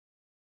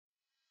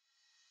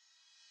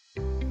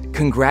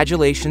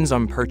Congratulations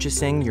on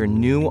purchasing your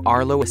new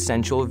Arlo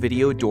Essential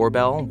Video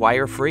Doorbell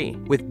wire-free.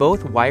 With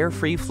both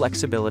wire-free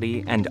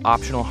flexibility and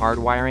optional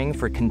hardwiring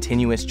for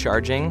continuous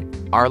charging,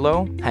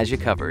 Arlo has you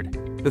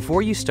covered.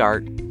 Before you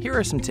start, here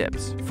are some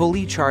tips.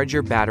 Fully charge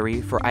your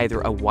battery for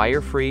either a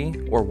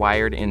wire-free or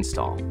wired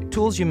install.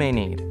 Tools you may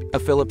need: a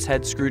Phillips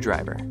head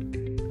screwdriver,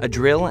 a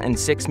drill and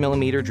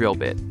 6mm drill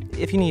bit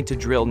if you need to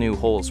drill new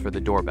holes for the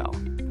doorbell,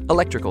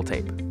 electrical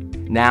tape.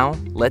 Now,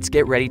 let's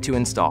get ready to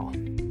install.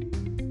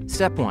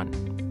 Step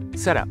 1.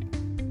 Setup.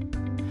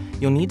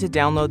 You'll need to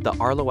download the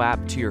Arlo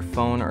app to your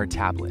phone or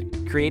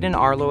tablet. Create an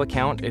Arlo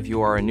account if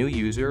you are a new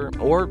user,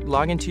 or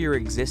log into your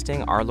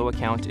existing Arlo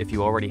account if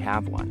you already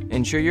have one.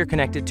 Ensure you're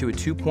connected to a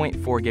 2.4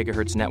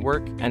 GHz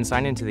network and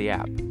sign into the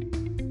app.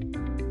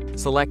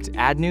 Select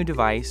Add New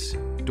Device,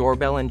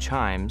 Doorbell and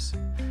Chimes,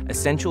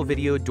 Essential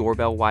Video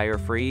Doorbell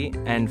Wire-Free,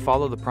 and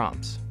follow the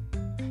prompts.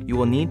 You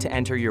will need to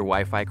enter your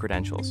Wi-Fi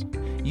credentials.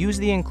 Use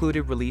the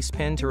included release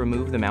pin to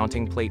remove the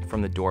mounting plate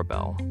from the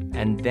doorbell,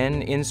 and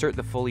then insert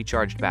the fully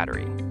charged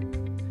battery.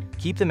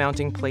 Keep the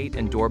mounting plate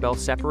and doorbell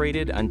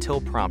separated until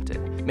prompted.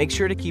 Make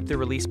sure to keep the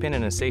release pin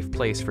in a safe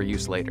place for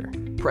use later.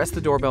 Press the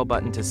doorbell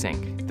button to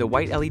sync. The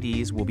white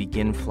LEDs will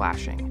begin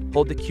flashing.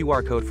 Hold the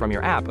QR code from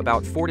your app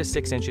about 4 to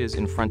 6 inches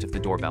in front of the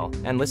doorbell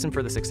and listen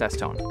for the success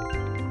tone.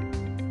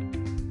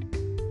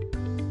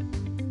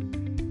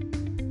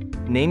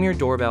 Name your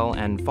doorbell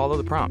and follow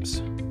the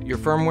prompts. Your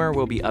firmware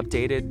will be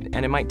updated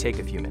and it might take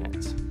a few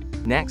minutes.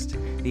 Next,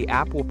 the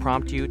app will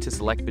prompt you to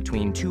select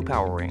between two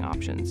powering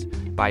options,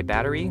 by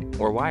battery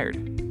or wired.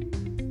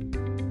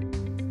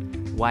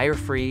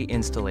 Wire-free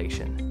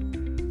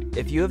installation.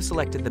 If you have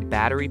selected the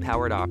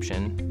battery-powered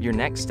option, your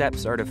next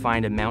steps are to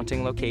find a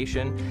mounting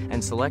location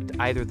and select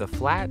either the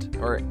flat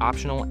or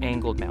optional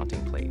angled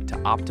mounting plate to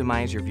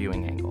optimize your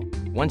viewing angle.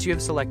 Once you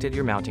have selected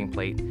your mounting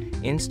plate,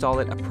 install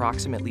it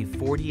approximately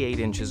 48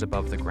 inches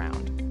above the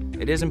ground.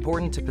 It is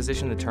important to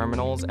position the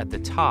terminals at the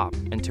top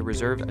and to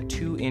reserve a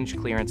 2-inch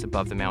clearance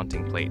above the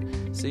mounting plate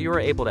so you are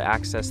able to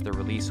access the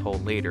release hole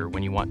later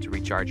when you want to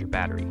recharge your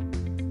battery.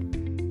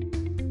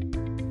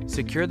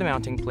 Secure the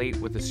mounting plate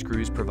with the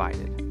screws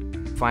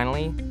provided.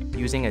 Finally,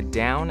 using a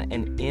down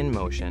and in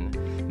motion,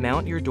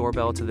 mount your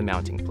doorbell to the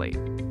mounting plate.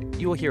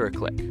 You will hear a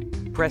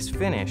click. Press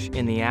Finish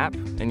in the app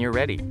and you're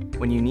ready.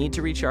 When you need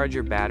to recharge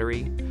your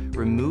battery,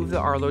 remove the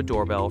Arlo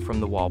doorbell from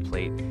the wall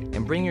plate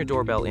and bring your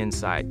doorbell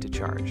inside to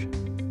charge.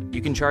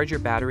 You can charge your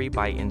battery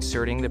by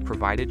inserting the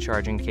provided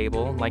charging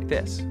cable like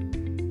this.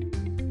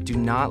 Do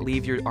not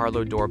leave your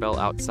Arlo doorbell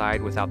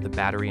outside without the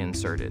battery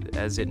inserted,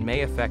 as it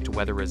may affect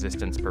weather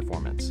resistance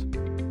performance.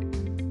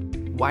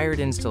 Wired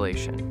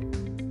installation.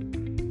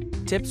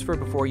 Tips for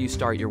before you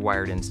start your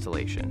wired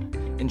installation.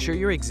 Ensure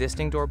your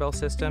existing doorbell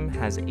system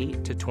has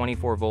 8 to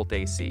 24 volt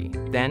AC.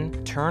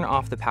 Then turn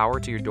off the power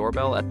to your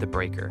doorbell at the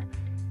breaker.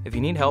 If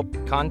you need help,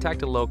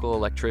 contact a local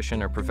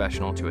electrician or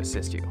professional to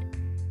assist you.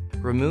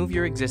 Remove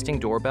your existing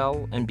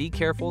doorbell and be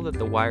careful that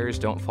the wires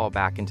don't fall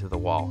back into the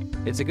wall.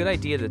 It's a good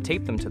idea to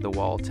tape them to the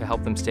wall to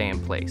help them stay in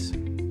place.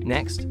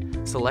 Next,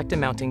 select a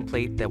mounting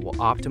plate that will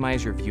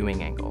optimize your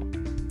viewing angle.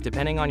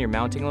 Depending on your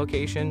mounting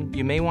location,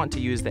 you may want to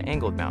use the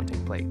angled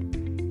mounting plate.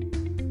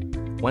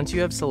 Once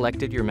you have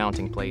selected your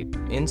mounting plate,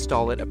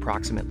 install it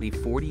approximately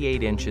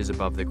 48 inches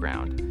above the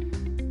ground.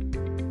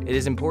 It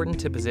is important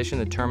to position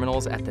the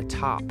terminals at the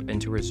top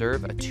and to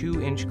reserve a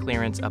 2-inch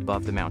clearance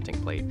above the mounting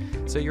plate,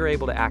 so you're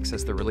able to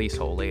access the release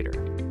hole later.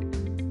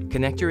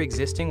 Connect your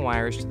existing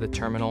wires to the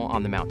terminal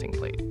on the mounting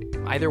plate.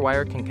 Either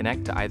wire can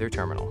connect to either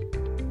terminal.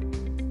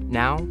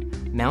 Now,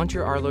 mount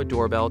your Arlo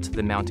doorbell to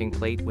the mounting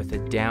plate with a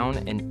down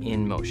and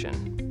in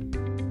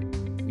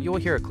motion. You will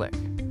hear a click.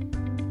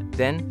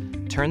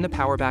 Then, turn the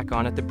power back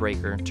on at the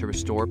breaker to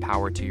restore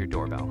power to your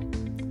doorbell.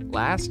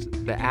 Last,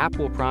 the app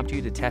will prompt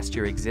you to test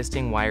your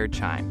existing wired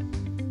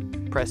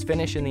chime. Press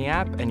Finish in the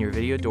app and your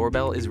video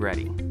doorbell is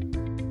ready.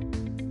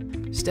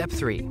 Step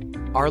 3.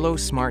 Arlo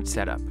Smart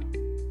Setup.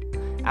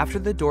 After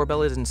the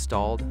doorbell is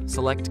installed,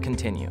 select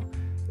Continue.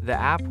 The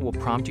app will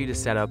prompt you to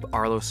set up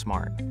Arlo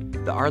Smart.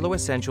 The Arlo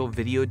Essential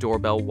Video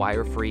Doorbell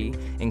Wire-Free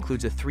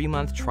includes a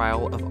 3-month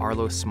trial of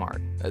Arlo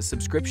Smart, a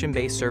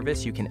subscription-based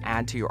service you can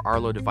add to your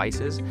Arlo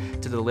devices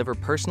to deliver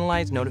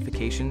personalized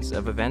notifications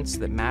of events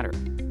that matter.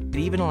 It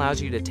even allows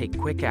you to take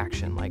quick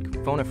action,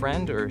 like phone a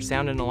friend or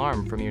sound an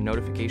alarm from your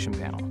notification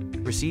panel.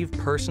 Receive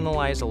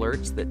personalized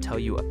alerts that tell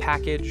you a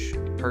package,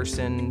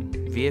 person,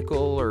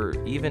 vehicle, or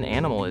even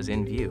animal is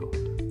in view.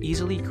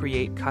 Easily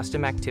create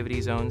custom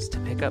activity zones to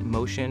pick up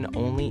motion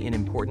only in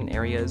important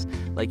areas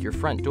like your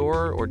front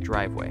door or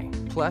driveway.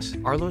 Plus,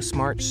 Arlo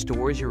Smart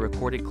stores your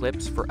recorded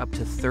clips for up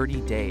to 30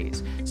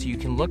 days, so you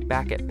can look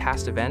back at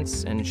past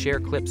events and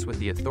share clips with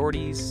the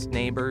authorities,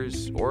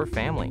 neighbors, or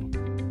family.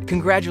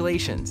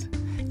 Congratulations!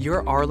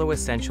 Your Arlo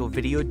Essential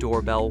Video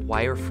Doorbell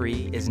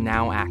Wire-Free is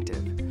now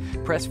active.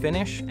 Press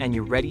Finish and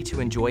you're ready to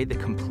enjoy the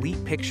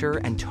complete picture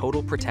and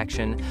total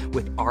protection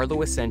with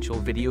Arlo Essential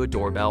Video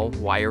Doorbell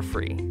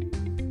Wire-Free.